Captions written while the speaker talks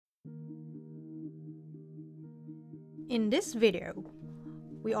In this video,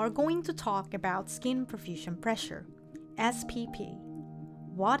 we are going to talk about skin perfusion pressure, SPP,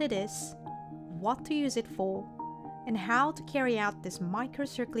 what it is, what to use it for, and how to carry out this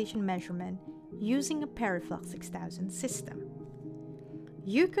microcirculation measurement using a PeriFlux 6000 system.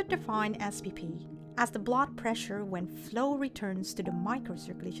 You could define SPP as the blood pressure when flow returns to the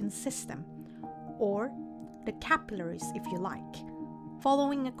microcirculation system, or the capillaries if you like,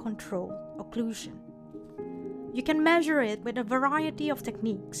 following a controlled occlusion. You can measure it with a variety of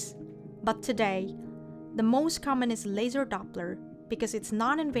techniques, but today, the most common is laser Doppler because it's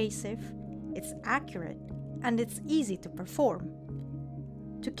non-invasive, it's accurate, and it's easy to perform.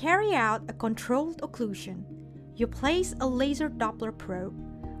 To carry out a controlled occlusion, you place a laser Doppler probe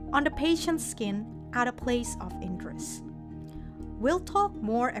on the patient's skin at a place of interest. We'll talk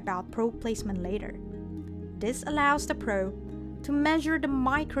more about probe placement later. This allows the probe to measure the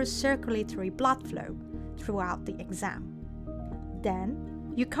microcirculatory blood flow throughout the exam.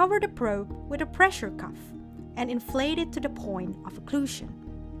 Then, you cover the probe with a pressure cuff and inflate it to the point of occlusion.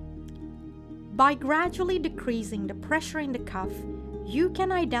 By gradually decreasing the pressure in the cuff, you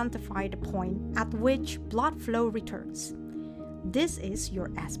can identify the point at which blood flow returns. This is your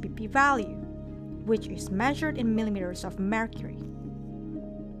SPP value, which is measured in millimeters of mercury.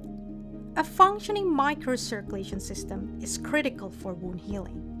 A functioning microcirculation system is critical for wound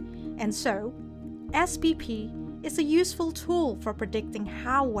healing, and so SPP is a useful tool for predicting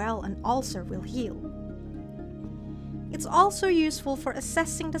how well an ulcer will heal. It's also useful for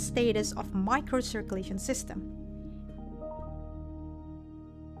assessing the status of microcirculation system.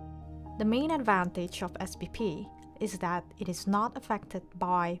 The main advantage of SPP is that it is not affected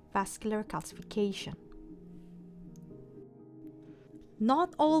by vascular calcification.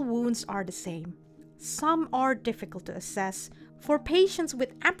 Not all wounds are the same. Some are difficult to assess. For patients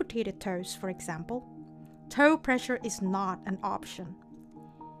with amputated toes, for example, toe pressure is not an option.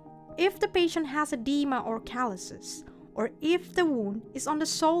 If the patient has edema or calluses, or if the wound is on the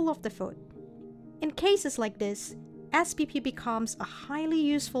sole of the foot, in cases like this, SPP becomes a highly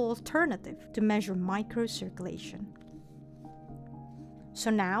useful alternative to measure microcirculation. So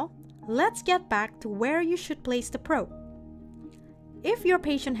now, let's get back to where you should place the probe. If your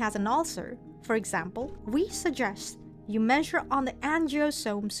patient has an ulcer, for example, we suggest you measure on the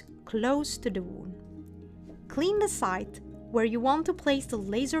angiosomes close to the wound. Clean the site where you want to place the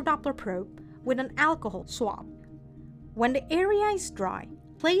laser Doppler probe with an alcohol swab. When the area is dry,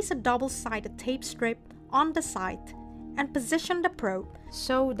 place a double-sided tape strip on the site and position the probe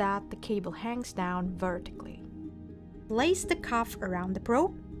so that the cable hangs down vertically. Place the cuff around the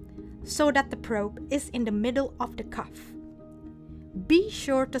probe so that the probe is in the middle of the cuff. Be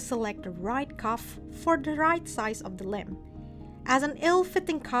sure to select the right cuff for the right size of the limb, as an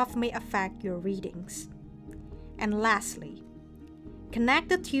ill-fitting cuff may affect your readings. And lastly, connect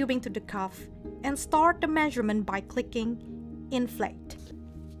the tubing to the cuff and start the measurement by clicking Inflate.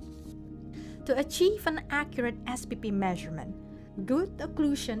 To achieve an accurate SPP measurement, good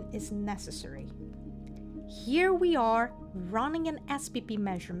occlusion is necessary. Here we are running an SPP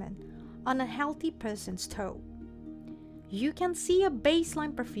measurement on a healthy person's toe. You can see a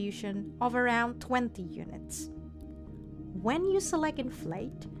baseline perfusion of around 20 units. When you select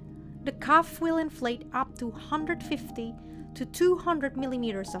Inflate, the cuff will inflate up to 150 to 200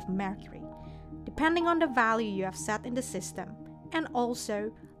 millimeters of mercury, depending on the value you have set in the system, and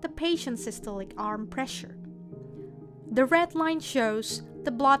also the patient's systolic arm pressure. The red line shows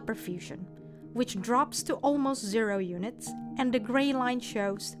the blood perfusion, which drops to almost 0 units, and the gray line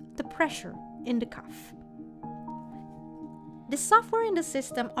shows the pressure in the cuff. The software in the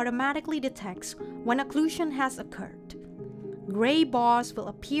system automatically detects when occlusion has occurred. Gray bars will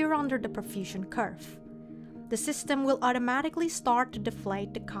appear under the perfusion curve. The system will automatically start to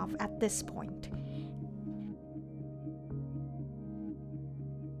deflate the cuff at this point.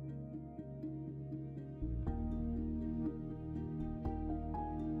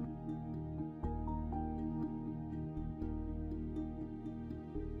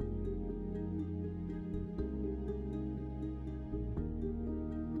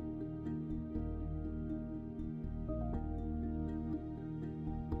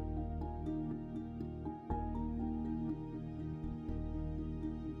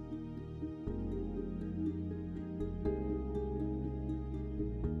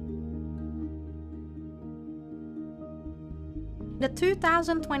 The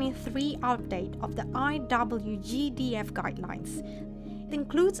 2023 update of the IWGDF guidelines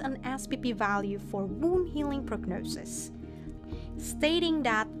includes an SPP value for wound healing prognosis, stating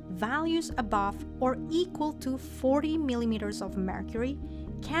that values above or equal to 40 millimeters of mercury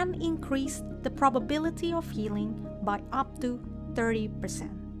can increase the probability of healing by up to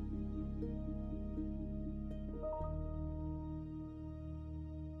 30%.